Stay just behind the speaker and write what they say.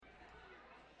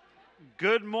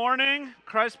Good morning,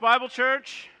 Christ Bible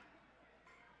Church.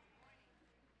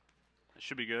 It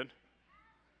should be good.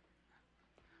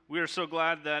 We are so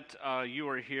glad that you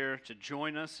are here to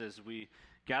join us as we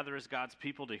gather as God's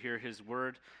people to hear His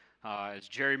Word. As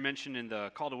Jerry mentioned in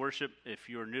the call to worship, if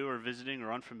you are new or visiting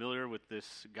or unfamiliar with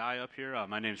this guy up here,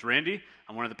 my name's Randy.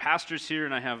 I'm one of the pastors here,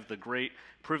 and I have the great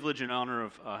privilege and honor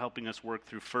of helping us work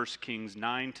through 1 Kings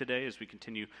 9 today as we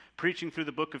continue preaching through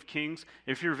the book of Kings.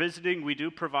 If you're visiting, we do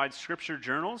provide scripture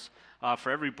journals.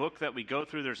 For every book that we go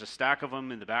through, there's a stack of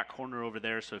them in the back corner over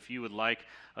there, so if you would like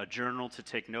a journal to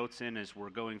take notes in as we're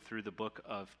going through the book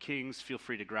of Kings, feel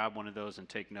free to grab one of those and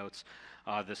take notes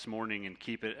this morning and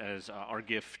keep it as our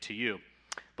gift to you.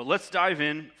 But let's dive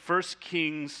in. 1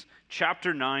 Kings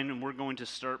chapter 9, and we're going to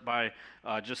start by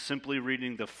just simply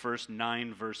reading the first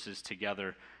 9 verses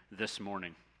together this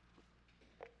morning.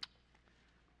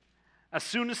 As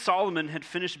soon as Solomon had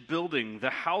finished building the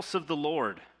house of the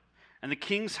Lord and the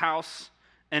king's house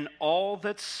and all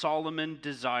that Solomon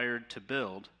desired to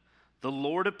build, the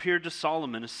Lord appeared to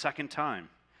Solomon a second time,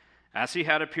 as he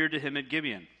had appeared to him at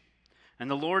Gibeon. And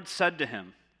the Lord said to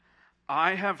him,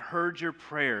 I have heard your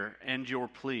prayer and your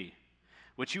plea,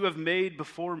 which you have made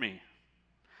before me.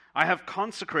 I have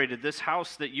consecrated this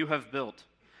house that you have built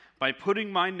by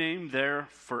putting my name there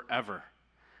forever.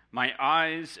 My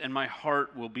eyes and my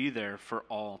heart will be there for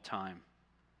all time.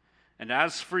 And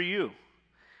as for you,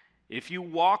 if you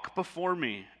walk before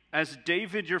me as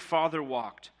David your father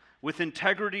walked, with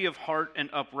integrity of heart and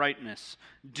uprightness,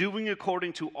 doing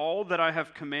according to all that I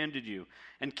have commanded you,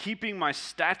 and keeping my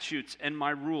statutes and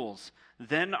my rules,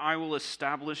 then I will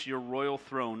establish your royal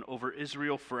throne over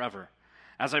Israel forever.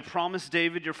 As I promised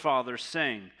David your father,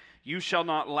 saying, you shall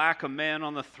not lack a man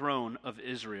on the throne of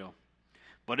Israel.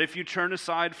 But if you turn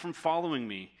aside from following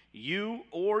me, you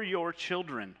or your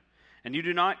children, and you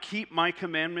do not keep my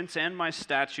commandments and my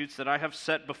statutes that I have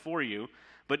set before you,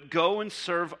 but go and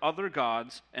serve other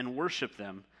gods and worship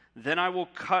them, then I will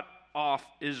cut off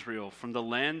Israel from the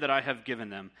land that I have given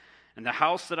them, and the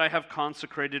house that I have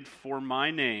consecrated for my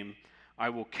name I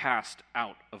will cast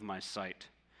out of my sight.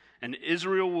 And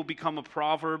Israel will become a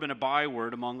proverb and a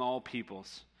byword among all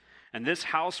peoples, and this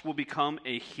house will become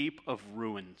a heap of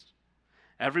ruins.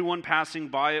 Everyone passing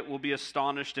by it will be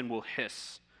astonished and will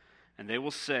hiss, and they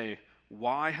will say,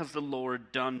 why has the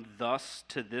Lord done thus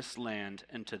to this land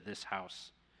and to this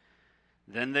house?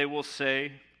 Then they will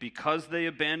say, because they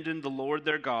abandoned the Lord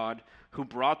their God, who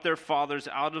brought their fathers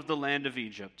out of the land of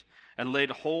Egypt, and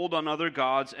laid hold on other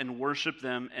gods and worshiped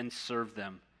them and served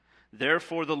them.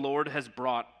 Therefore the Lord has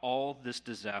brought all this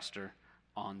disaster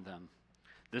on them.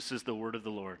 This is the word of the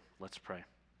Lord. Let's pray.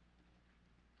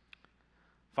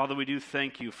 Father, we do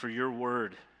thank you for your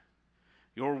word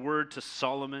to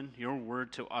Solomon, your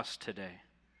word to us today.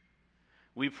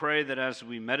 We pray that as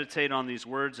we meditate on these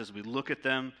words, as we look at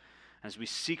them, as we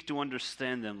seek to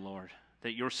understand them, Lord,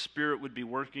 that your Spirit would be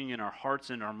working in our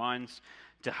hearts and our minds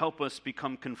to help us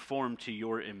become conformed to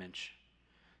your image,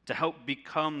 to help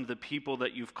become the people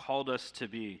that you've called us to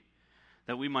be,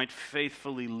 that we might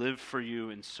faithfully live for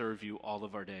you and serve you all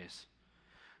of our days.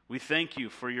 We thank you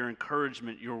for your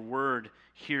encouragement, your word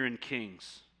here in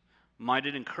Kings. Might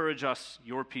it encourage us,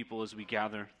 your people, as we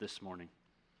gather this morning.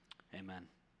 Amen.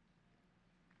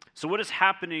 So what is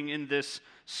happening in this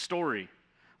story?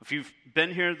 If you've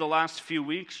been here the last few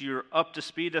weeks, you're up to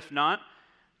speed. If not,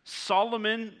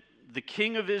 Solomon, the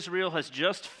king of Israel, has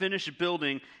just finished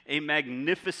building a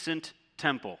magnificent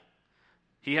temple.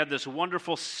 He had this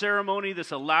wonderful ceremony,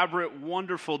 this elaborate,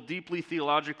 wonderful, deeply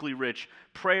theologically rich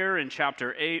prayer in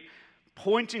chapter 8,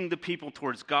 pointing the people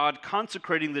towards God,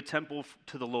 consecrating the temple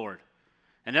to the Lord.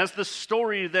 And as the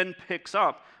story then picks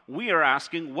up, we are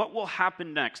asking, what will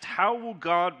happen next? How will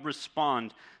God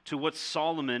respond to what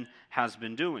Solomon has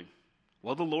been doing?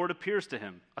 Well, the Lord appears to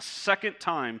him a second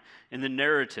time in the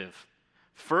narrative.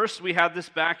 First, we had this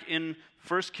back in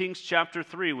 1 Kings chapter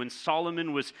 3 when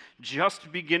Solomon was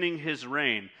just beginning his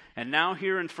reign. And now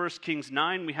here in 1 Kings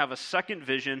 9, we have a second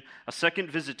vision, a second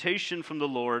visitation from the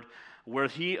Lord where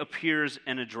he appears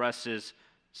and addresses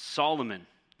Solomon.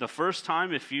 The first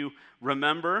time, if you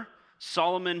remember,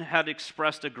 Solomon had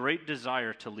expressed a great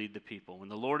desire to lead the people. When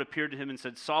the Lord appeared to him and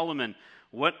said, Solomon,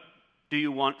 what do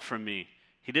you want from me?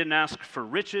 He didn't ask for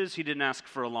riches. He didn't ask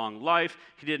for a long life.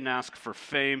 He didn't ask for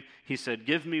fame. He said,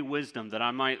 give me wisdom that I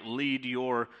might lead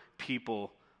your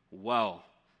people well.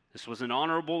 This was an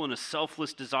honorable and a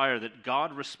selfless desire that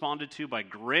God responded to by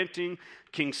granting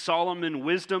King Solomon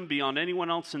wisdom beyond anyone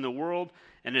else in the world.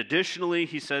 And additionally,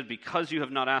 he said, because you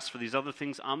have not asked for these other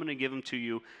things, I'm going to give them to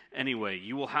you anyway.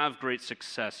 You will have great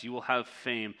success. You will have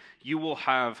fame. You will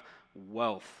have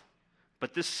wealth.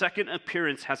 But this second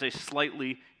appearance has a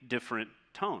slightly different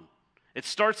tone. It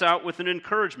starts out with an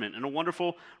encouragement and a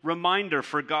wonderful reminder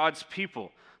for God's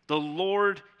people. The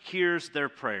Lord hears their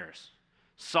prayers.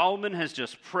 Solomon has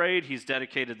just prayed. He's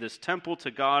dedicated this temple to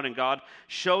God, and God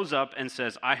shows up and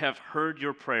says, I have heard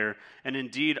your prayer, and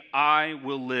indeed I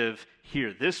will live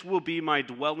here. This will be my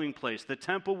dwelling place. The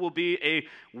temple will be a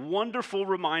wonderful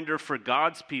reminder for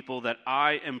God's people that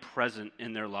I am present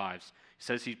in their lives. He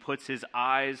says he puts his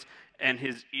eyes and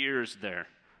his ears there.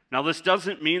 Now, this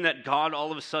doesn't mean that God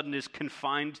all of a sudden is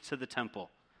confined to the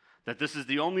temple, that this is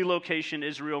the only location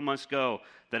Israel must go,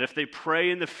 that if they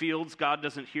pray in the fields, God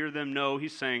doesn't hear them. No,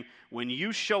 he's saying, when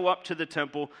you show up to the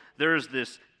temple, there is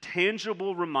this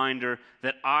tangible reminder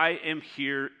that I am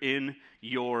here in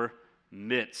your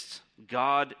midst.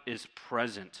 God is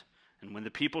present. And when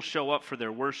the people show up for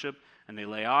their worship, and they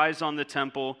lay eyes on the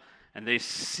temple, and they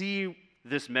see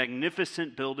this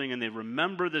magnificent building, and they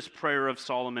remember this prayer of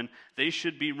Solomon, they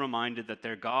should be reminded that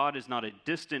their God is not a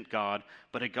distant God,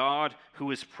 but a God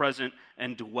who is present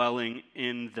and dwelling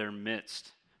in their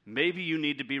midst. Maybe you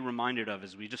need to be reminded of,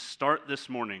 as we just start this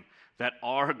morning, that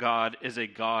our God is a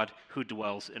God who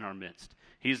dwells in our midst.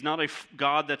 He's not a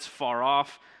God that's far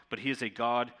off, but he is a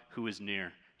God who is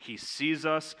near. He sees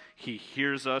us, he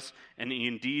hears us, and he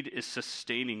indeed is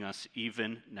sustaining us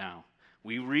even now.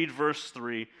 We read verse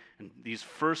 3, and these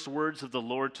first words of the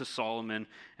Lord to Solomon,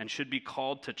 and should be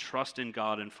called to trust in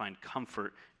God and find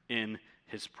comfort in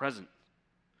his presence.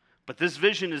 But this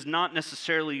vision is not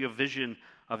necessarily a vision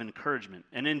of encouragement.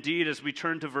 And indeed, as we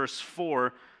turn to verse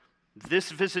 4, this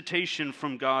visitation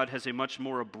from God has a much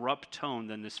more abrupt tone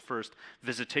than this first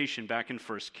visitation back in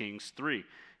 1 Kings 3.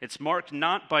 It's marked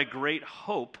not by great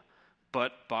hope,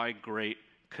 but by great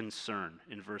concern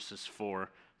in verses 4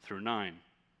 through 9.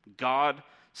 God,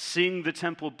 seeing the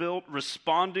temple built,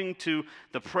 responding to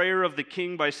the prayer of the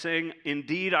king by saying,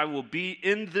 indeed, I will be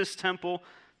in this temple,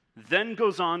 then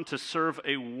goes on to serve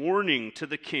a warning to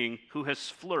the king who has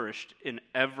flourished in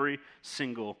every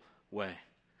single way.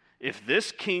 If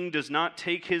this king does not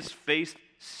take his faith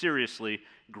seriously,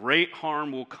 great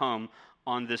harm will come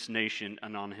on this nation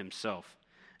and on himself.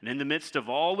 And in the midst of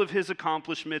all of his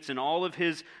accomplishments and all of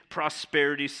his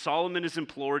prosperity, Solomon is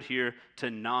implored here to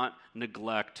not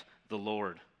neglect the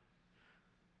Lord.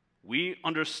 We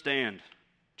understand,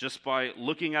 just by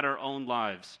looking at our own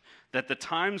lives, that the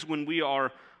times when we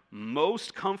are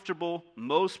most comfortable,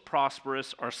 most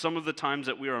prosperous, are some of the times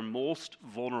that we are most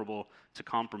vulnerable to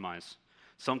compromise.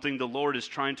 Something the Lord is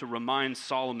trying to remind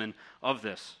Solomon of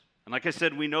this. And like I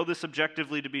said, we know this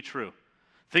objectively to be true.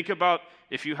 Think about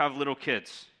if you have little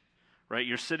kids. Right,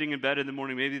 you're sitting in bed in the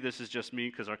morning. Maybe this is just me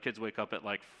because our kids wake up at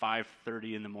like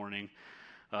 5:30 in the morning.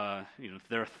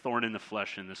 They're a thorn in the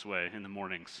flesh in this way in the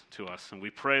mornings to us. And we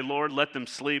pray, Lord, let them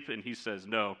sleep. And he says,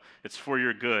 no, it's for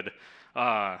your good.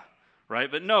 Right?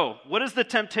 But no, what is the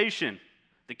temptation?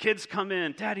 The kids come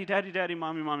in, daddy, daddy, daddy,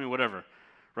 mommy, mommy, whatever.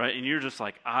 Right? And you're just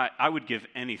like, I would give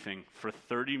anything for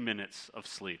 30 minutes of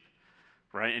sleep.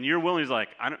 Right? And you're willing to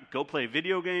go play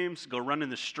video games, go run in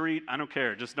the street. I don't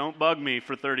care. Just don't bug me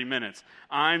for 30 minutes.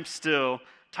 I'm still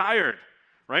tired.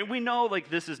 Right? We know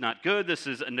this is not good. This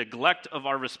is a neglect of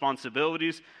our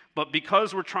responsibilities. But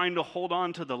because we're trying to hold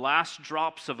on to the last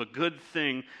drops of a good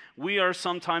thing, we are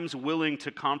sometimes willing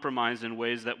to compromise in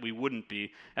ways that we wouldn't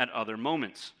be at other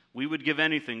moments. We would give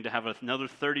anything to have another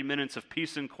 30 minutes of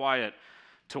peace and quiet,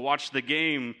 to watch the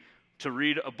game, to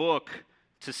read a book,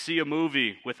 to see a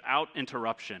movie without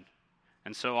interruption.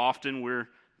 And so often we're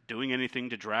doing anything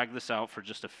to drag this out for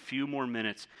just a few more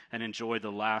minutes and enjoy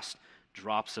the last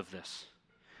drops of this.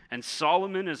 And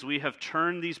Solomon, as we have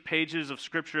turned these pages of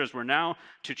Scripture, as we're now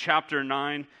to chapter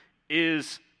 9,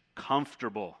 is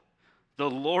comfortable.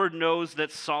 The Lord knows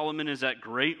that Solomon is at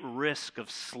great risk of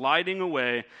sliding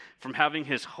away from having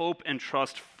his hope and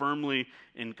trust firmly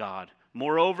in God.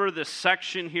 Moreover, this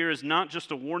section here is not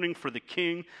just a warning for the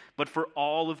king, but for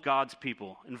all of God's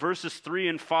people. In verses 3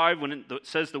 and 5, when it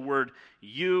says the word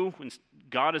you, when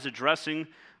God is addressing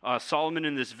Solomon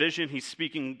in this vision, he's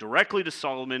speaking directly to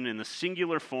Solomon in the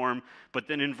singular form. But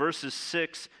then in verses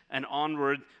 6 and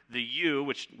onward, the you,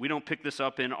 which we don't pick this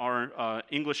up in our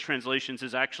English translations,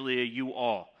 is actually a you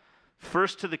all.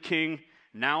 First to the king,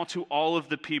 now to all of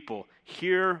the people.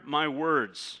 Hear my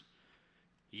words.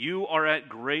 You are at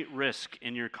great risk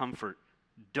in your comfort.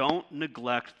 Don't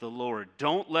neglect the Lord.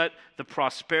 Don't let the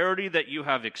prosperity that you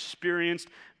have experienced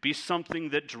be something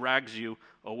that drags you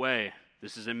away.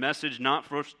 This is a message not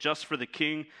just for the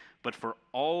king, but for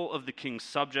all of the king's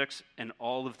subjects and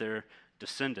all of their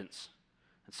descendants.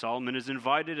 And Solomon is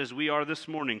invited, as we are this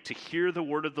morning, to hear the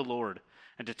word of the Lord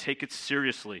and to take it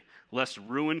seriously, lest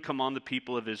ruin come on the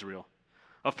people of Israel.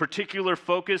 Of particular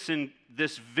focus in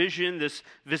this vision, this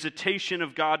visitation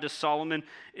of God to Solomon,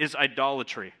 is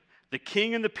idolatry. The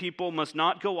king and the people must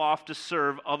not go off to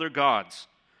serve other gods,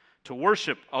 to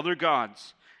worship other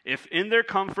gods. If in their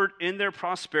comfort, in their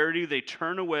prosperity, they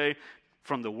turn away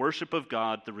from the worship of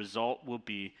God, the result will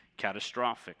be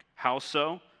catastrophic. How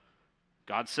so?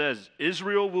 God says,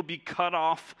 Israel will be cut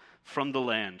off from the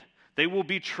land. They will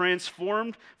be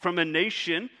transformed from a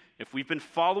nation, if we've been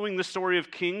following the story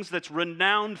of Kings, that's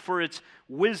renowned for its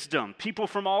wisdom. People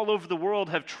from all over the world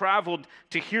have traveled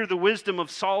to hear the wisdom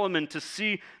of Solomon, to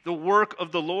see the work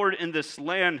of the Lord in this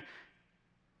land.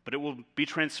 But it will be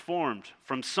transformed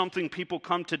from something people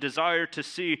come to desire to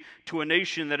see to a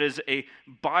nation that is a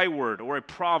byword or a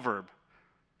proverb.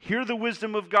 Hear the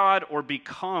wisdom of God or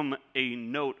become a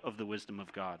note of the wisdom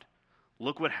of God.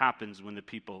 Look what happens when the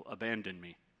people abandon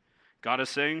me. God is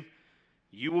saying,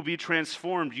 you will be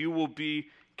transformed. You will be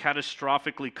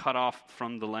catastrophically cut off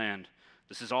from the land.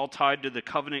 This is all tied to the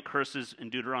covenant curses in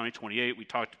Deuteronomy 28. We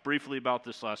talked briefly about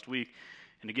this last week.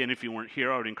 And again, if you weren't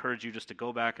here, I would encourage you just to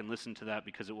go back and listen to that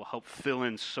because it will help fill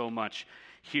in so much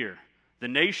here. The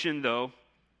nation, though,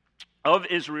 of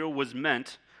Israel was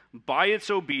meant, by its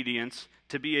obedience,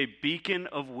 to be a beacon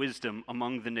of wisdom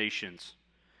among the nations.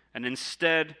 And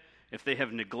instead, if they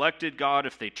have neglected God,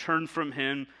 if they turn from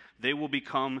Him, they will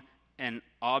become an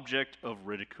object of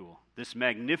ridicule. This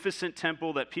magnificent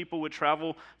temple that people would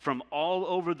travel from all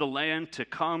over the land to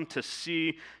come to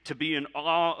see, to be in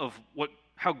awe of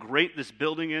how great this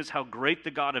building is, how great the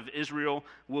God of Israel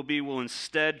will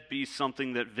instead be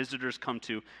something that visitors come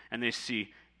to and they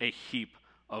see a heap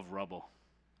of rubble.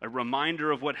 A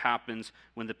reminder of what happens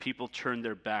when the people turn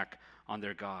their back on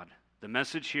their God. The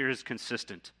message here is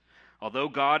consistent. Although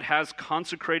God has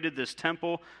consecrated this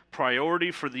temple, priority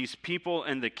for these people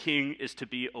and the king is to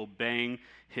be obeying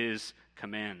his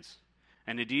commands.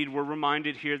 And indeed, we're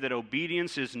reminded here that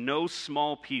obedience is no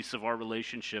small piece of our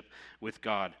relationship with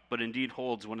God, but indeed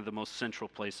holds one of the most central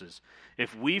places.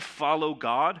 If we follow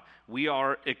God, we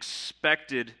are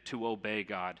expected to obey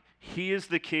God. He is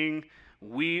the king,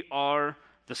 we are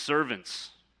the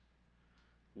servants.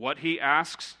 What he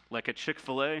asks, like at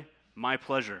Chick-fil-A, my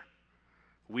pleasure.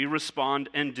 We respond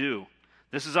and do.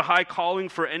 This is a high calling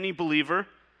for any believer,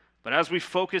 but as we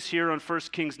focus here on 1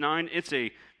 Kings 9, it's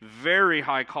a very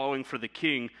high calling for the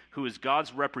king, who is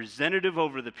God's representative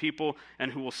over the people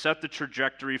and who will set the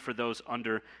trajectory for those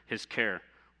under his care.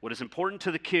 What is important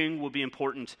to the king will be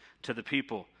important to the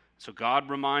people. So God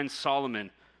reminds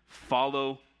Solomon,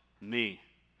 follow me.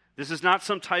 This is not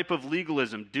some type of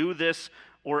legalism, do this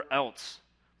or else.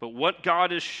 But what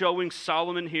God is showing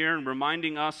Solomon here and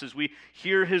reminding us as we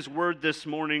hear his word this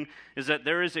morning is that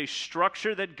there is a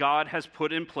structure that God has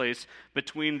put in place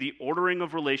between the ordering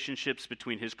of relationships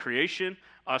between his creation,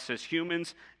 us as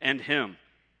humans, and him.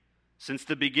 Since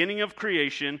the beginning of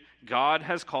creation, God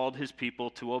has called his people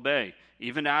to obey.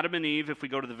 Even Adam and Eve, if we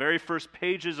go to the very first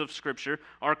pages of Scripture,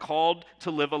 are called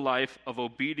to live a life of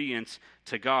obedience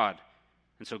to God.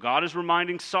 And so God is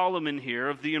reminding Solomon here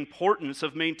of the importance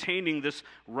of maintaining this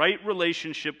right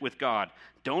relationship with God.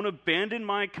 Don't abandon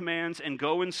my commands and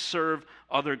go and serve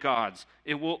other gods.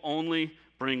 It will only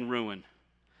bring ruin.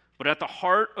 But at the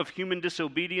heart of human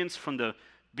disobedience from the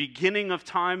beginning of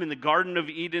time in the Garden of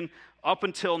Eden up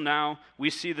until now, we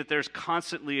see that there's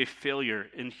constantly a failure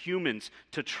in humans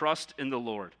to trust in the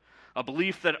Lord. A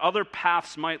belief that other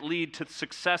paths might lead to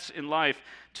success in life,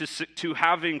 to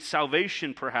having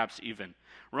salvation perhaps even.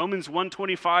 Romans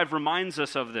 1:25 reminds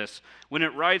us of this when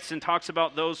it writes and talks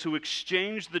about those who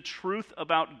exchanged the truth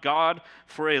about God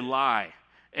for a lie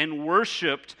and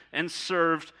worshiped and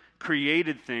served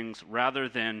created things rather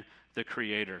than the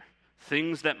Creator.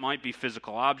 Things that might be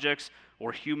physical objects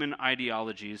or human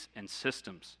ideologies and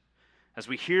systems. As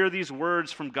we hear these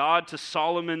words from God to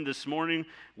Solomon this morning,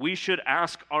 we should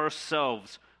ask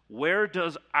ourselves, where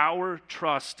does our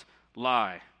trust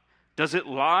lie? Does it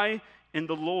lie in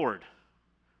the Lord?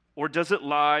 Or does it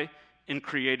lie in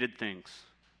created things?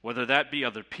 Whether that be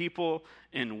other people,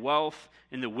 in wealth,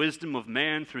 in the wisdom of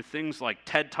man through things like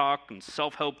TED Talk and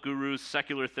self-help gurus,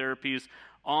 secular therapies,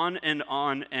 on and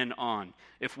on and on.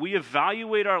 If we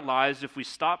evaluate our lives, if we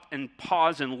stop and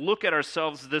pause and look at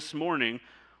ourselves this morning,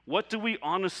 what do we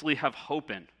honestly have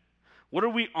hope in? What are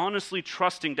we honestly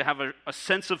trusting to have a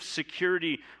sense of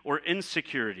security or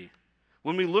insecurity?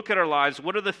 When we look at our lives,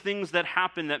 what are the things that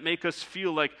happen that make us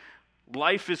feel like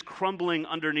life is crumbling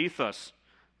underneath us?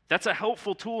 That's a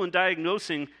helpful tool in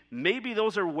diagnosing. Maybe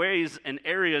those are ways and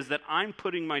areas that I'm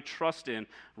putting my trust in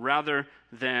rather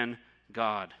than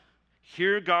God.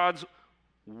 Hear God's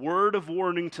word of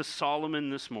warning to Solomon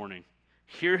this morning.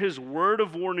 Hear his word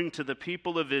of warning to the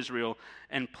people of Israel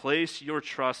and place your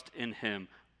trust in him.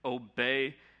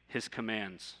 Obey his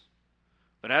commands.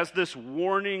 But as this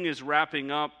warning is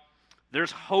wrapping up,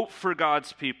 there's hope for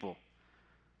God's people.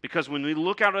 Because when we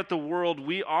look out at the world,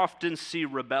 we often see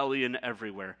rebellion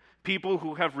everywhere. People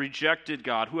who have rejected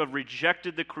God, who have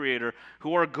rejected the Creator,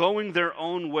 who are going their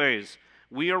own ways.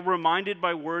 We are reminded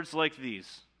by words like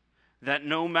these, that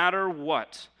no matter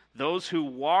what, those who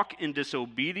walk in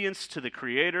disobedience to the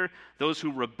Creator, those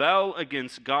who rebel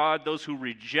against God, those who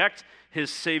reject his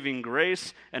saving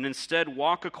grace and instead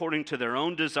walk according to their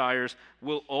own desires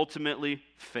will ultimately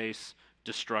face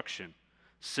destruction.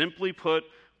 Simply put,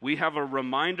 we have a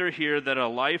reminder here that a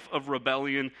life of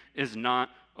rebellion is not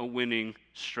a winning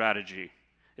strategy.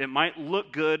 It might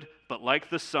look good, but like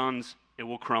the Suns, it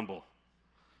will crumble.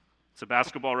 It's a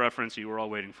basketball reference. You were all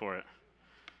waiting for it.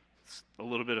 It's a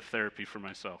little bit of therapy for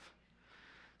myself.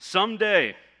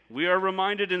 Someday, we are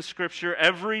reminded in Scripture,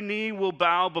 every knee will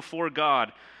bow before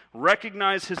God,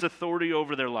 recognize his authority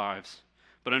over their lives.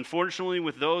 But unfortunately,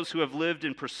 with those who have lived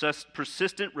in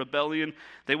persistent rebellion,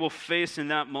 they will face in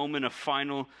that moment a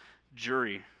final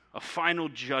jury, a final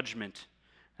judgment,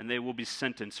 and they will be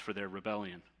sentenced for their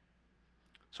rebellion.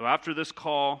 So after this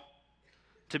call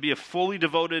to be a fully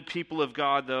devoted people of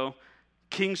God, though,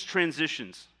 Kings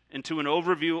transitions into an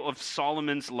overview of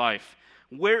Solomon's life.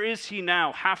 Where is he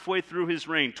now, halfway through his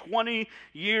reign? 20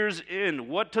 years in.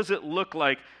 What does it look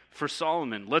like for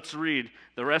Solomon? Let's read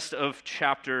the rest of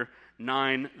chapter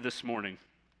 9 this morning.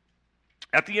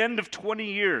 At the end of 20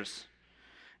 years,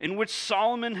 in which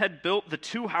Solomon had built the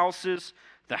two houses,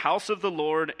 the house of the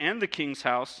Lord and the king's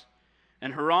house,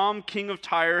 and Hiram, king of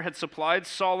Tyre, had supplied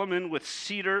Solomon with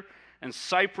cedar and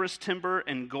cypress timber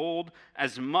and gold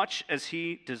as much as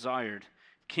he desired.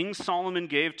 King Solomon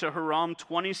gave to Hiram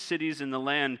 20 cities in the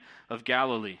land of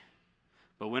Galilee.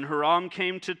 But when Hiram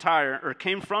came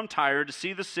from Tyre to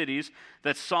see the cities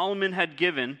that Solomon had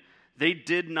given, they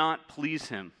did not please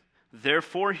him.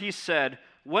 Therefore he said,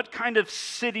 "What kind of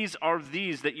cities are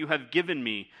these that you have given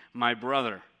me, my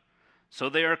brother?" So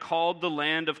they are called the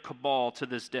land of Cabal to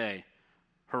this day.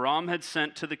 Hiram had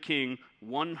sent to the king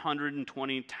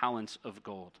 120 talents of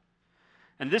gold.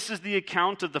 And this is the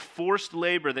account of the forced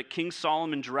labor that King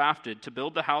Solomon drafted to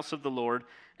build the house of the Lord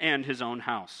and his own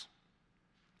house,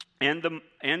 and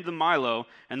the Milo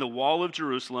and the wall of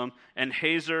Jerusalem, and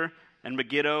Hazor and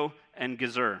Megiddo and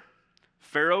Gezer.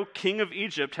 Pharaoh, king of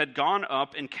Egypt, had gone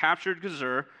up and captured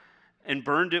Gezer and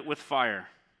burned it with fire,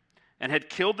 and had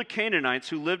killed the Canaanites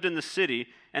who lived in the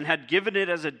city, and had given it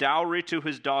as a dowry to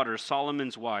his daughter,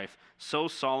 Solomon's wife. So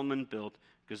Solomon built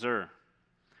Gezer.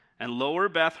 And Lower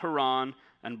Beth Horon,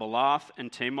 and Balath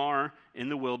and Tamar in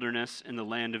the wilderness in the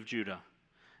land of Judah.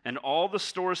 And all the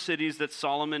store cities that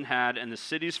Solomon had, and the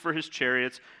cities for his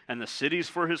chariots, and the cities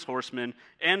for his horsemen,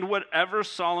 and whatever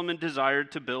Solomon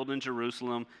desired to build in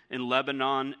Jerusalem, in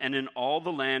Lebanon, and in all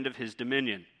the land of his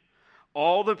dominion.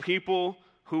 All the people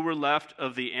who were left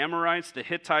of the Amorites, the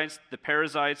Hittites, the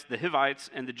Perizzites, the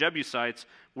Hivites, and the Jebusites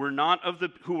who were not of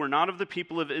the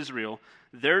people of Israel,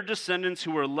 their descendants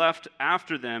who were left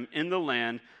after them in the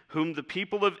land, whom the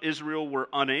people of Israel were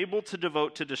unable to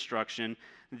devote to destruction,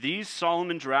 these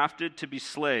Solomon drafted to be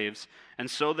slaves, and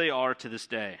so they are to this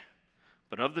day.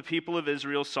 But of the people of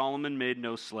Israel, Solomon made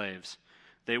no slaves.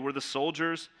 They were the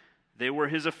soldiers, they were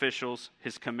his officials,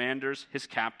 his commanders, his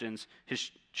captains,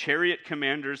 his chariot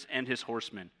commanders, and his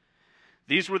horsemen.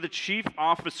 These were the chief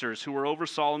officers who were over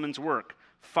Solomon's work,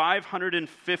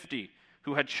 550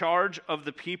 who had charge of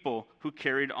the people who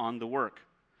carried on the work.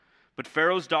 But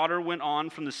Pharaoh's daughter went on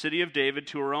from the city of David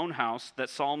to her own house that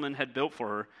Solomon had built for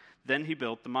her. Then he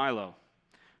built the Milo.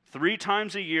 3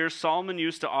 times a year, Solomon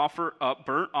used to offer up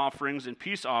burnt offerings and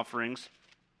peace offerings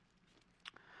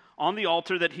on the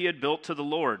altar that he had built to the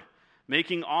Lord,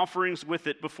 making offerings with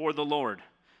it before the Lord.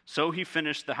 So he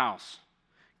finished the house.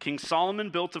 King Solomon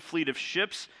built a fleet of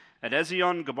ships at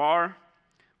Ezion-Geber,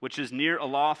 which is near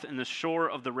Elath in the shore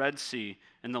of the Red Sea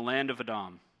in the land of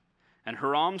Edom. And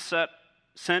Hiram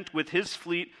sent with his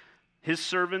fleet his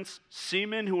servants,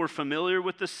 seamen who were familiar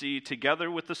with the sea, together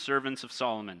with the servants of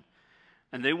Solomon.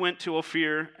 And they went to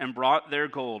Ophir and brought their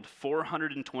gold,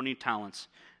 420 talents,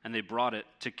 and they brought it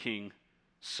to King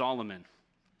Solomon.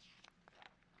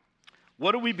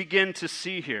 What do we begin to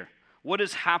see here? What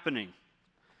is happening?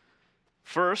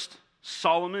 First,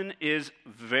 Solomon is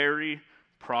very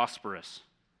prosperous.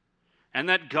 And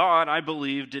that God, I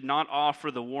believe, did not offer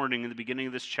the warning in the beginning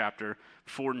of this chapter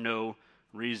for no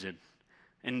reason.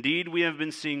 Indeed, we have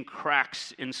been seeing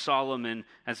cracks in Solomon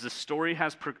as the story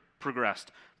has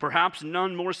progressed. Perhaps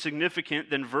none more significant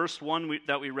than verse 1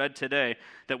 that we read today,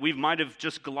 that we might have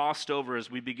just glossed over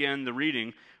as we began the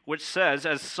reading, which says,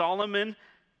 as Solomon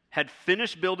had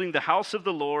finished building the house of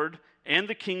the Lord and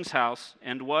the king's house,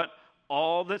 and what?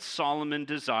 All that Solomon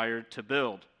desired to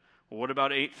build. Well, what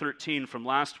about 8:13 from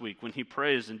last week when he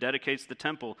prays and dedicates the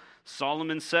temple?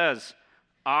 Solomon says,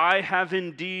 I have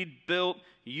indeed built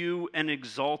you an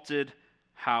exalted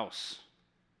house.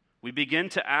 We begin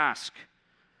to ask,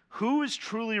 who is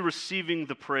truly receiving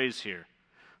the praise here?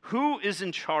 Who is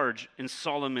in charge in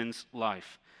Solomon's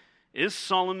life? Is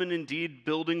Solomon indeed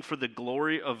building for the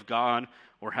glory of God,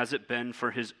 or has it been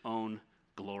for his own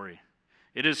glory?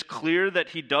 It is clear that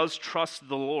he does trust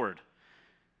the Lord.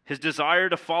 His desire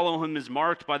to follow him is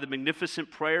marked by the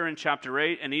magnificent prayer in chapter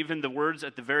 8, and even the words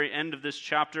at the very end of this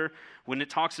chapter when it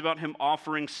talks about him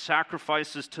offering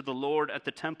sacrifices to the Lord at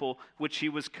the temple, which he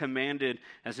was commanded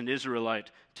as an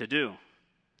Israelite to do.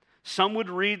 Some would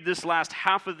read this last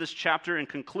half of this chapter and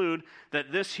conclude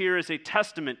that this here is a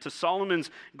testament to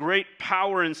Solomon's great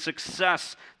power and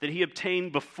success that he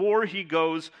obtained before he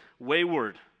goes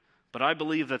wayward. But I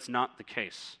believe that's not the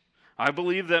case. I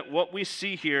believe that what we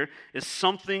see here is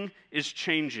something is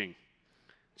changing.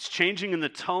 It's changing in the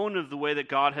tone of the way that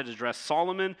God had addressed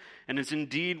Solomon, and as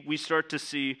indeed we start to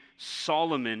see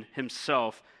Solomon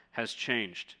himself has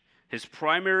changed. His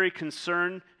primary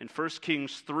concern in 1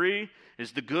 Kings 3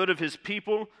 is the good of his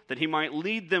people, that he might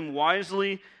lead them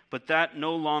wisely, but that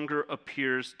no longer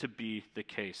appears to be the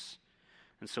case.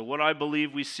 And so what I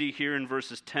believe we see here in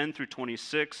verses 10 through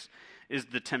 26 is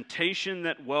the temptation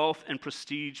that wealth and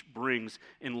prestige brings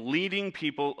in leading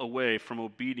people away from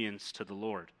obedience to the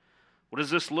Lord. What does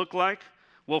this look like?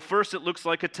 Well, first, it looks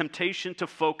like a temptation to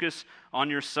focus on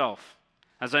yourself.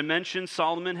 As I mentioned,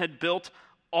 Solomon had built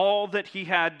all that he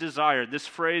had desired. This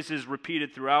phrase is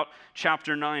repeated throughout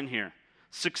chapter 9 here.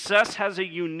 Success has a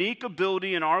unique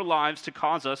ability in our lives to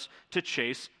cause us to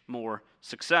chase more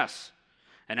success.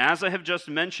 And as I have just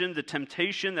mentioned, the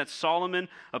temptation that Solomon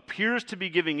appears to be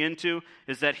giving into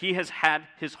is that he has had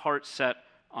his heart set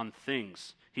on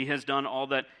things. He has done all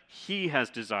that he has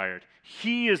desired.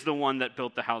 He is the one that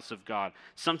built the house of God.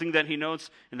 Something that he notes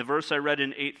in the verse I read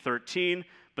in 8:13,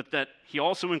 but that he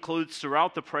also includes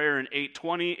throughout the prayer in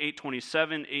 8:20,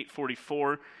 8:27,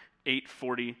 8:44,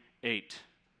 8:48.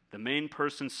 The main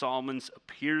person Solomon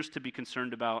appears to be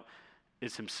concerned about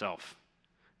is himself.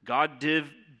 God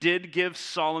did give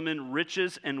Solomon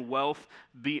riches and wealth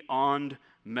beyond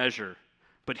measure.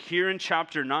 But here in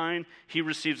chapter 9, he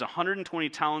receives 120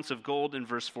 talents of gold in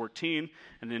verse 14,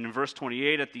 and then in verse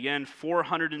 28 at the end,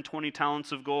 420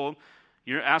 talents of gold.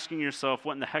 You're asking yourself,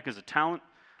 what in the heck is a talent?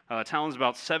 A talent is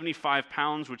about 75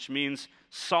 pounds, which means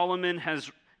Solomon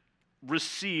has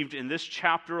received in this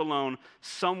chapter alone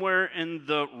somewhere in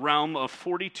the realm of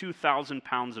 42,000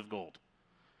 pounds of gold.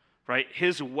 Right?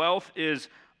 His wealth is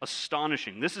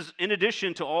astonishing. This is in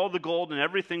addition to all the gold and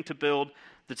everything to build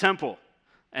the temple.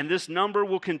 And this number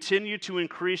will continue to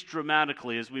increase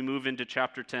dramatically as we move into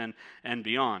chapter 10 and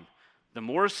beyond. The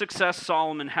more success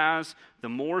Solomon has, the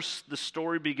more the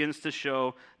story begins to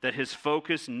show that his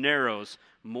focus narrows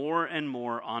more and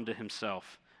more onto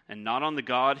himself, and not on the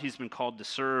God he's been called to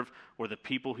serve or the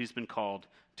people he's been called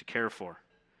to care for.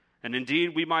 And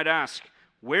indeed, we might ask,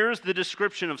 where is the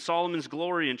description of Solomon's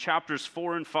glory in chapters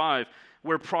 4 and 5,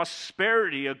 where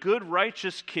prosperity, a good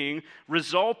righteous king,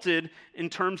 resulted in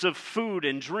terms of food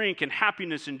and drink and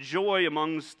happiness and joy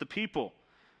amongst the people?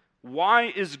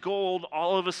 Why is gold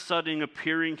all of a sudden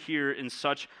appearing here in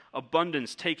such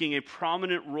abundance, taking a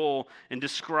prominent role in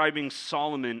describing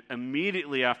Solomon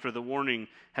immediately after the warning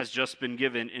has just been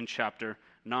given in chapter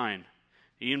 9?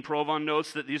 Ian Provon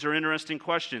notes that these are interesting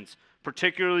questions,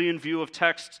 particularly in view of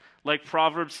texts like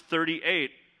Proverbs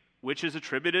 38, which is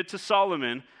attributed to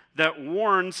Solomon, that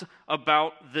warns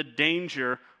about the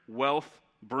danger wealth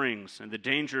brings, and the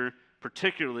danger,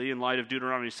 particularly in light of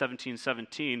Deuteronomy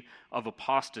 17:17, of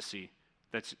apostasy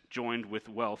that's joined with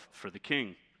wealth for the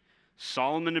king.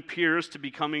 Solomon appears to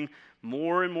becoming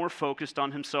more and more focused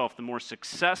on himself. The more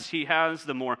success he has,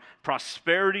 the more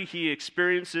prosperity he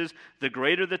experiences, the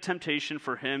greater the temptation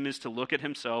for him is to look at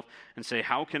himself and say,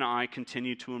 how can I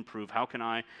continue to improve? How can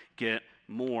I get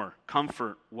more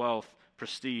comfort, wealth,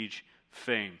 prestige,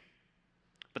 fame?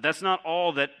 But that's not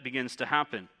all that begins to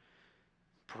happen.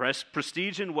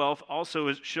 Prestige and wealth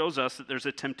also shows us that there's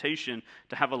a temptation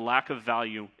to have a lack of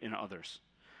value in others.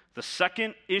 The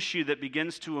second issue that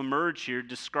begins to emerge here,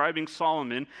 describing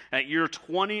Solomon at year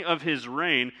 20 of his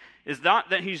reign, is not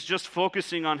that he's just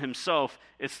focusing on himself,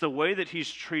 it's the way that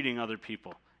he's treating other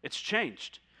people. It's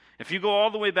changed. If you go all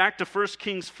the way back to 1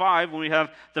 Kings 5, when we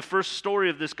have the first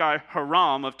story of this guy,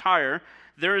 Hiram of Tyre,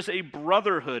 there is a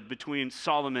brotherhood between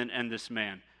Solomon and this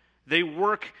man. They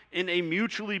work in a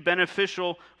mutually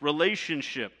beneficial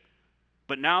relationship.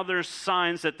 But now there's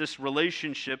signs that this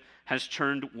relationship has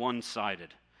turned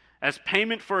one-sided. As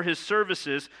payment for his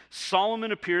services,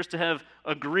 Solomon appears to have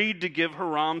agreed to give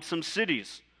Hiram some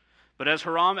cities. But as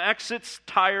Hiram exits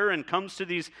Tyre and comes to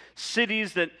these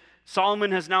cities that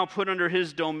Solomon has now put under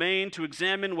his domain to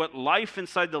examine what life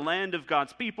inside the land of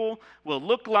God's people will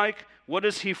look like, what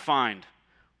does he find?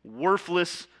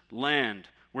 Worthless land.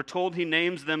 We're told he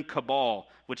names them Cabal,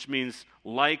 which means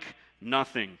like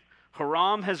nothing.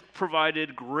 Hiram has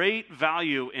provided great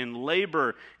value in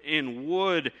labor, in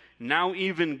wood, now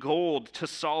even gold to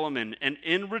Solomon, and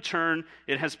in return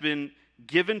it has been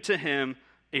given to him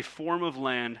a form of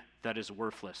land that is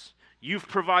worthless. You've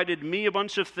provided me a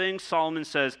bunch of things, Solomon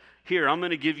says, here, I'm going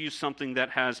to give you something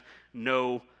that has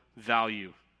no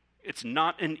value. It's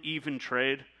not an even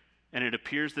trade, and it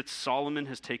appears that Solomon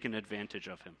has taken advantage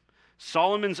of him.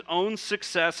 Solomon's own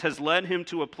success has led him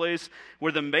to a place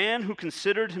where the man who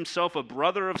considered himself a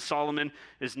brother of Solomon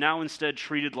is now instead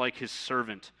treated like his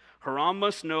servant. Hiram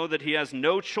must know that he has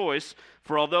no choice,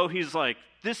 for although he's like,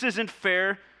 this isn't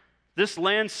fair, this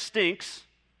land stinks,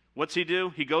 what's he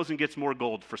do? He goes and gets more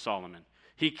gold for Solomon.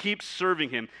 He keeps serving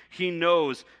him. He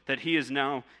knows that he is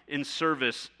now in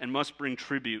service and must bring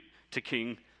tribute to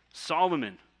King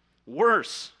Solomon.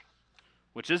 Worse,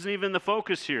 which isn't even the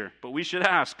focus here, but we should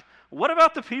ask, what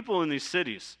about the people in these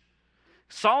cities?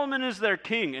 Solomon is their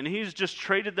king, and he's just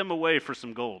traded them away for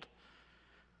some gold.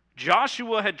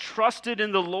 Joshua had trusted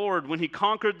in the Lord when he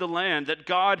conquered the land that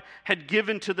God had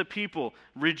given to the people,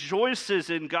 rejoices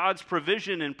in God's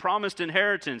provision and promised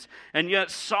inheritance, and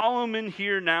yet Solomon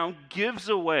here now gives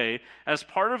away, as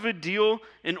part of a deal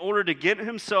in order to get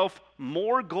himself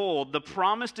more gold, the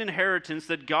promised inheritance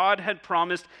that God had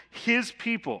promised his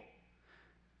people.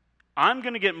 I'm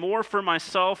going to get more for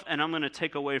myself, and I'm going to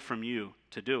take away from you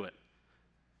to do it.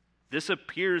 This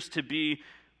appears to be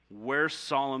where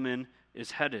Solomon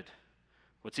is headed.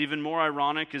 What's even more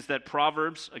ironic is that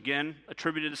Proverbs, again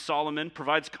attributed to Solomon,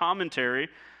 provides commentary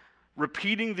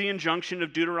repeating the injunction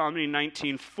of Deuteronomy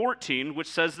 19:14, which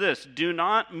says this, do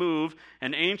not move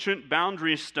an ancient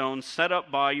boundary stone set up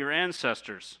by your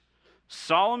ancestors.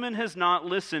 Solomon has not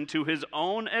listened to his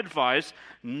own advice,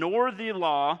 nor the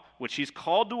law which he's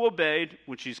called to obey,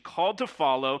 which he's called to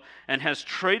follow, and has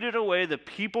traded away the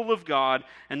people of God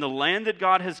and the land that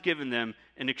God has given them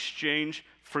in exchange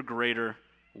for greater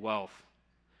wealth.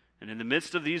 And in the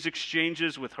midst of these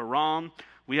exchanges with Hiram,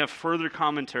 we have further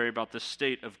commentary about the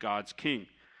state of God's king.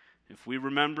 If we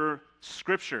remember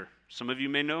Scripture, some of you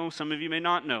may know, some of you may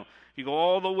not know. If you go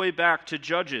all the way back to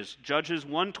Judges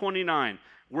 129,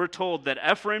 we're told that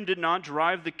Ephraim did not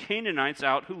drive the Canaanites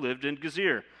out who lived in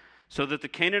Gezer, so the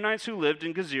Canaanites lived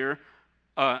in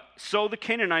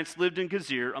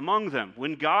Gezer among them.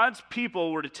 When God's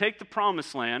people were to take the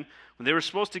promised land, when they were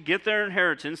supposed to get their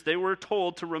inheritance, they were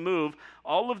told to remove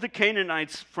all of the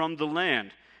Canaanites from the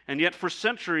land, and yet for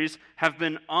centuries have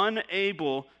been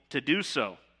unable to do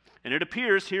so. And it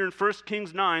appears here in 1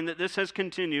 Kings 9 that this has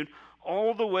continued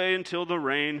all the way until the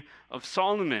reign of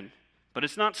Solomon. But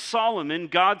it's not Solomon,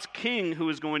 God's king, who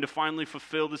is going to finally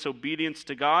fulfill this obedience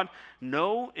to God.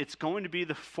 No, it's going to be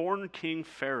the foreign king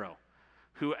Pharaoh,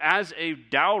 who as a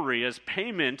dowry, as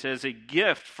payment, as a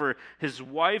gift for his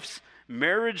wife's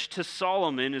marriage to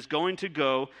Solomon, is going to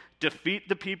go defeat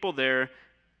the people there,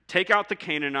 take out the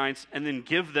Canaanites, and then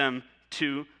give them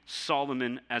to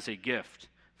Solomon as a gift.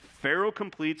 Pharaoh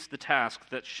completes the task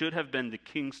that should have been the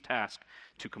king's task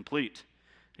to complete.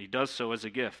 He does so as a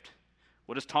gift.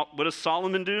 What does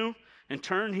Solomon do? In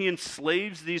turn, he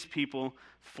enslaves these people,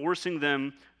 forcing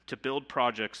them to build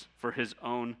projects for his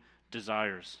own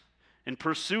desires. In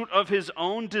pursuit of his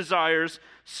own desires,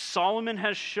 Solomon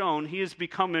has shown he is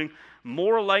becoming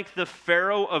more like the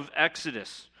Pharaoh of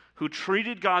Exodus, who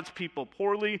treated God's people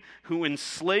poorly, who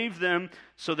enslaved them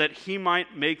so that he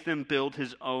might make them build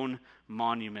his own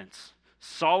monuments.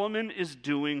 Solomon is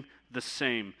doing the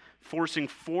same, forcing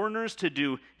foreigners to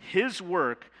do his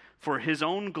work for his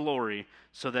own glory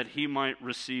so that he might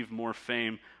receive more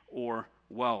fame or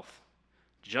wealth.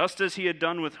 Just as he had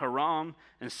done with Hiram,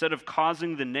 instead of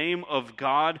causing the name of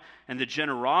God and the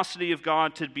generosity of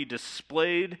God to be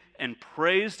displayed and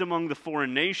praised among the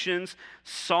foreign nations,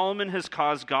 Solomon has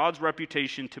caused God's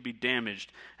reputation to be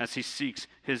damaged as he seeks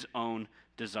his own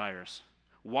desires.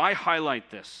 Why highlight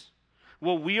this?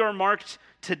 Well, we are marked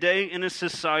today in a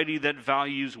society that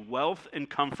values wealth and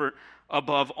comfort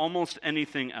above almost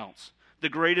anything else. The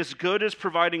greatest good is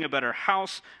providing a better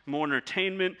house, more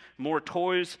entertainment, more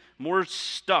toys, more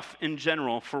stuff in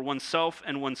general for oneself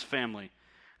and one's family.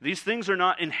 These things are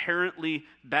not inherently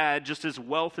bad, just as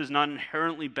wealth is not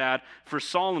inherently bad for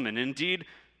Solomon. Indeed,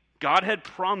 God had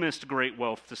promised great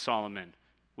wealth to Solomon.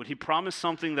 Would he promise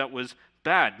something that was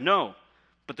bad? No.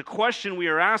 But the question we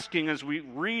are asking as we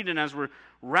read and as we're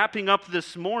wrapping up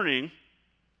this morning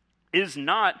is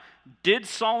not, did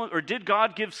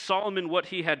God give Solomon what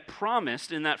he had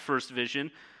promised in that first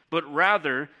vision, but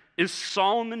rather, is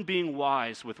Solomon being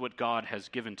wise with what God has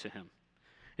given to him?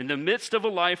 In the midst of a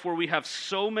life where we have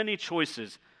so many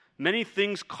choices, many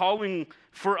things calling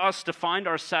for us to find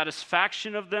our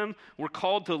satisfaction of them, we're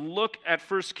called to look at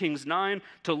 1 Kings 9,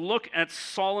 to look at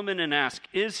Solomon and ask,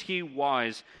 is he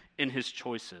wise in his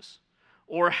choices?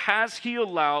 Or has he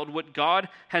allowed what God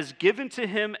has given to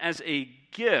him as a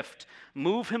gift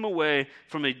move him away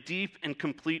from a deep and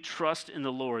complete trust in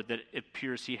the Lord that it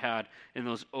appears he had in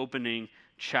those opening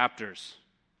chapters?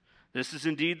 This is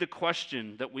indeed the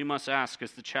question that we must ask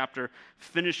as the chapter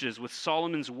finishes with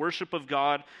Solomon's worship of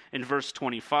God in verse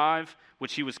 25,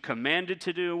 which he was commanded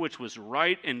to do, which was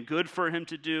right and good for him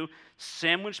to do,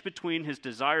 sandwiched between his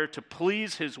desire to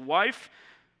please his wife,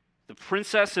 the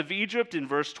princess of Egypt in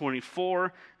verse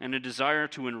 24, and a desire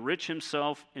to enrich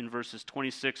himself in verses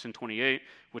 26 and 28,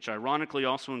 which ironically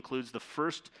also includes the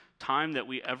first time that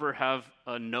we ever have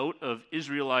a note of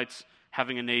Israelites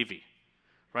having a navy.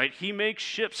 Right? He makes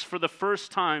ships for the first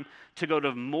time to go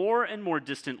to more and more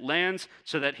distant lands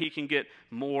so that he can get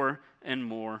more and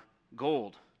more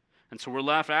gold. And so we're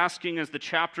left asking as the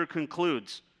chapter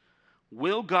concludes,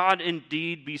 will God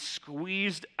indeed be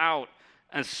squeezed out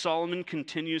as Solomon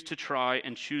continues to try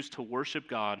and choose to worship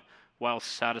God while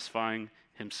satisfying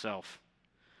himself?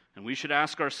 And we should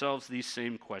ask ourselves these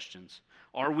same questions.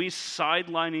 Are we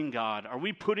sidelining God? Are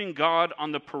we putting God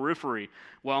on the periphery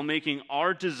while making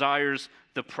our desires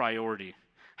the priority?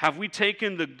 Have we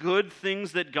taken the good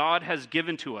things that God has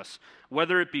given to us,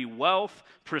 whether it be wealth,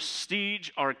 prestige,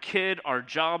 our kid, our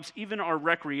jobs, even our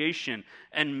recreation,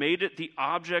 and made it the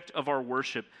object of our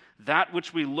worship, that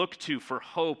which we look to for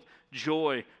hope,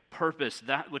 joy, purpose,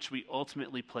 that which we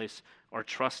ultimately place our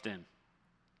trust in?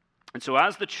 And so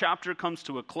as the chapter comes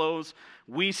to a close,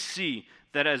 we see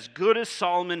that as good as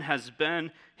Solomon has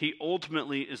been, he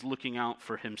ultimately is looking out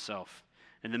for himself.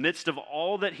 In the midst of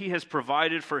all that he has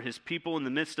provided for his people, in the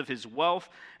midst of his wealth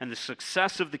and the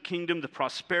success of the kingdom, the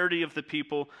prosperity of the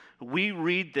people, we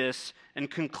read this and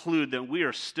conclude that we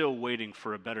are still waiting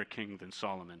for a better king than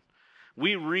Solomon.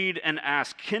 We read and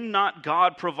ask, cannot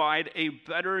God provide a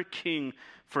better king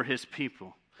for his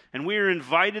people? And we are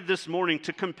invited this morning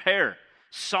to compare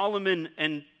Solomon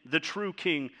and the true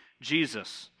king,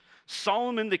 Jesus.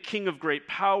 Solomon, the king of great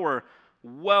power,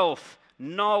 wealth,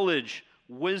 knowledge,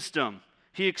 wisdom.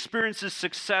 He experiences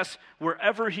success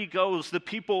wherever he goes. The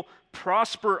people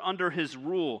prosper under his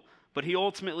rule, but he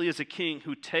ultimately is a king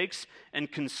who takes and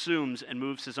consumes and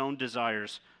moves his own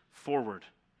desires forward.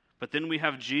 But then we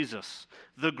have Jesus,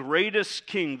 the greatest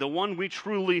king, the one we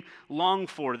truly long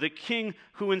for, the king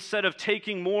who instead of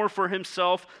taking more for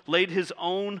himself, laid his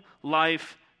own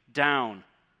life down,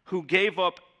 who gave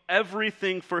up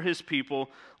everything for his people,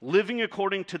 living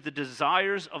according to the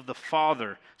desires of the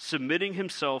Father, submitting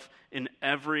himself in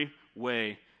every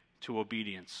way to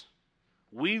obedience.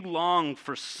 We long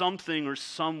for something or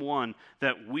someone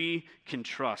that we can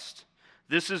trust.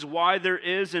 This is why there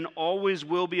is and always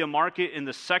will be a market in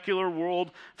the secular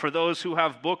world for those who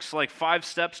have books like 5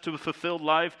 Steps to a Fulfilled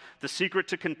Life, The Secret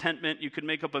to Contentment. You could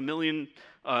make up a million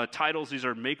titles. These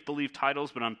are make-believe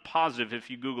titles, but I'm positive if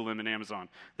you Google them in Amazon,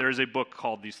 there is a book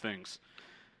called these things.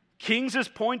 Kings is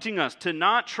pointing us to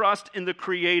not trust in the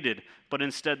created, but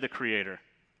instead the Creator.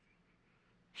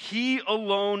 He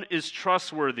alone is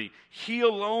trustworthy. He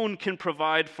alone can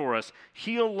provide for us.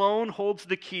 He alone holds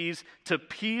the keys to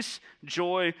peace,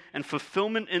 joy, and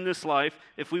fulfillment in this life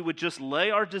if we would just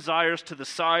lay our desires to the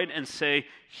side and say,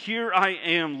 "Here I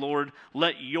am, Lord.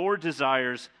 Let your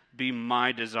desires be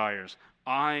my desires.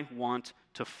 I want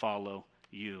to follow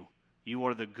you. You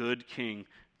are the good king,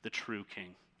 the true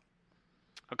king."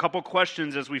 A couple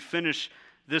questions as we finish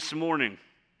this morning.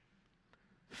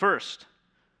 First,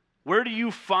 where do you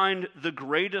find the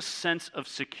greatest sense of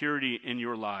security in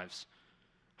your lives?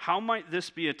 How might this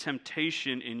be a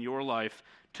temptation in your life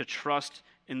to trust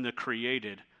in the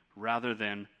created rather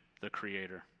than the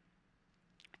Creator?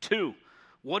 2,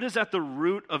 what is at the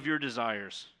root of your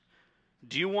desires?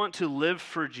 Do you want to live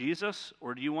for Jesus,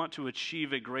 or do you want to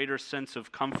achieve a greater sense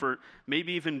of comfort,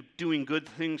 maybe even doing good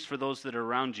things for those that are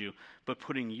around you, but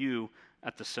putting you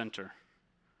at the center?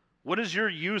 What does your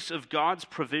use of God's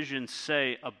provision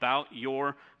say about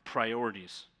your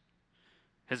priorities?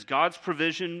 Has God's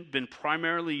provision been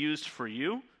primarily used for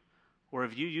you, or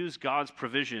have you used God's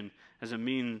provision as a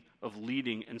means of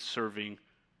leading and serving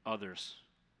others?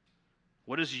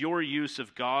 What does your use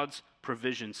of God's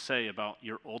provision say about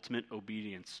your ultimate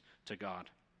obedience to God?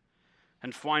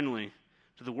 And finally,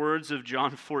 do the words of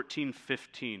John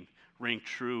 14:15 ring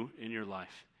true in your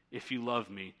life? If you love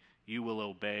me, you will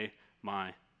obey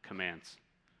my commands.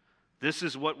 This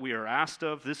is what we are asked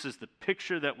of. This is the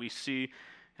picture that we see.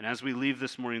 And as we leave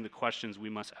this morning, the questions we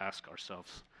must ask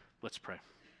ourselves. Let's pray.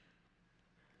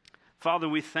 Father,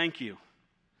 we thank you.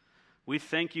 We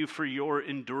thank you for your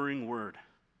enduring word.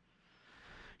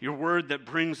 Your word that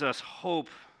brings us hope,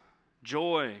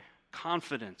 joy,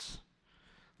 confidence.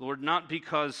 Lord, not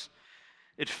because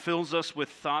it fills us with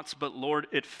thoughts, but Lord,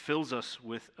 it fills us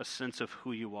with a sense of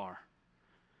who you are.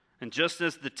 And just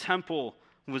as the temple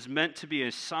was meant to be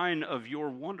a sign of your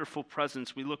wonderful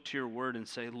presence, we look to your word and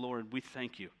say, Lord, we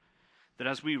thank you that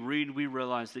as we read, we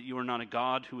realize that you are not a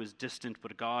God who is distant,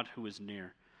 but a God who is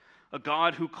near. A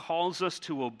God who calls us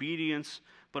to obedience,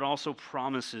 but also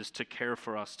promises to care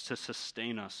for us, to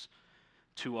sustain us,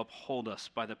 to uphold us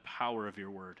by the power of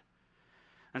your word.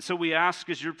 And so we ask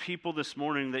as your people this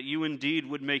morning that you indeed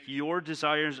would make your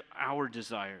desires our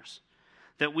desires.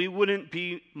 That we wouldn't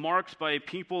be marked by a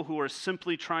people who are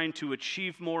simply trying to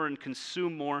achieve more and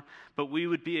consume more, but we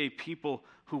would be a people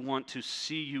who want to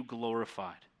see you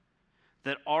glorified.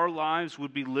 That our lives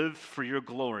would be lived for your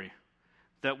glory.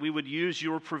 That we would use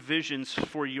your provisions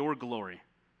for your glory.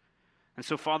 And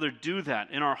so, Father, do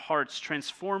that in our hearts.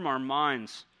 Transform our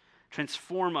minds.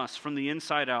 Transform us from the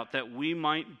inside out, that we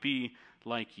might be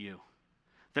like you.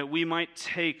 That we might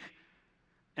take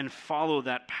and follow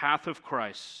that path of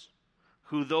Christ,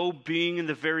 who, though being in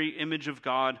the very image of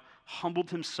God,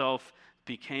 humbled himself,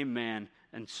 became man,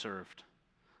 and served.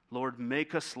 Lord,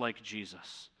 make us like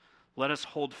Jesus. Let us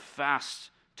hold fast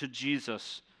to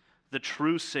Jesus, the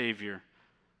true Savior,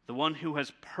 the one who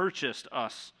has purchased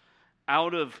us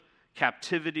out of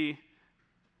captivity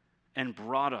and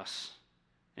brought us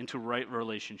into right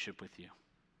relationship with you.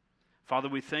 Father,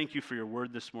 we thank you for your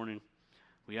word this morning.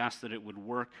 We ask that it would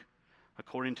work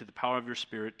according to the power of your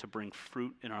Spirit to bring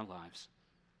fruit in our lives.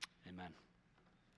 Amen.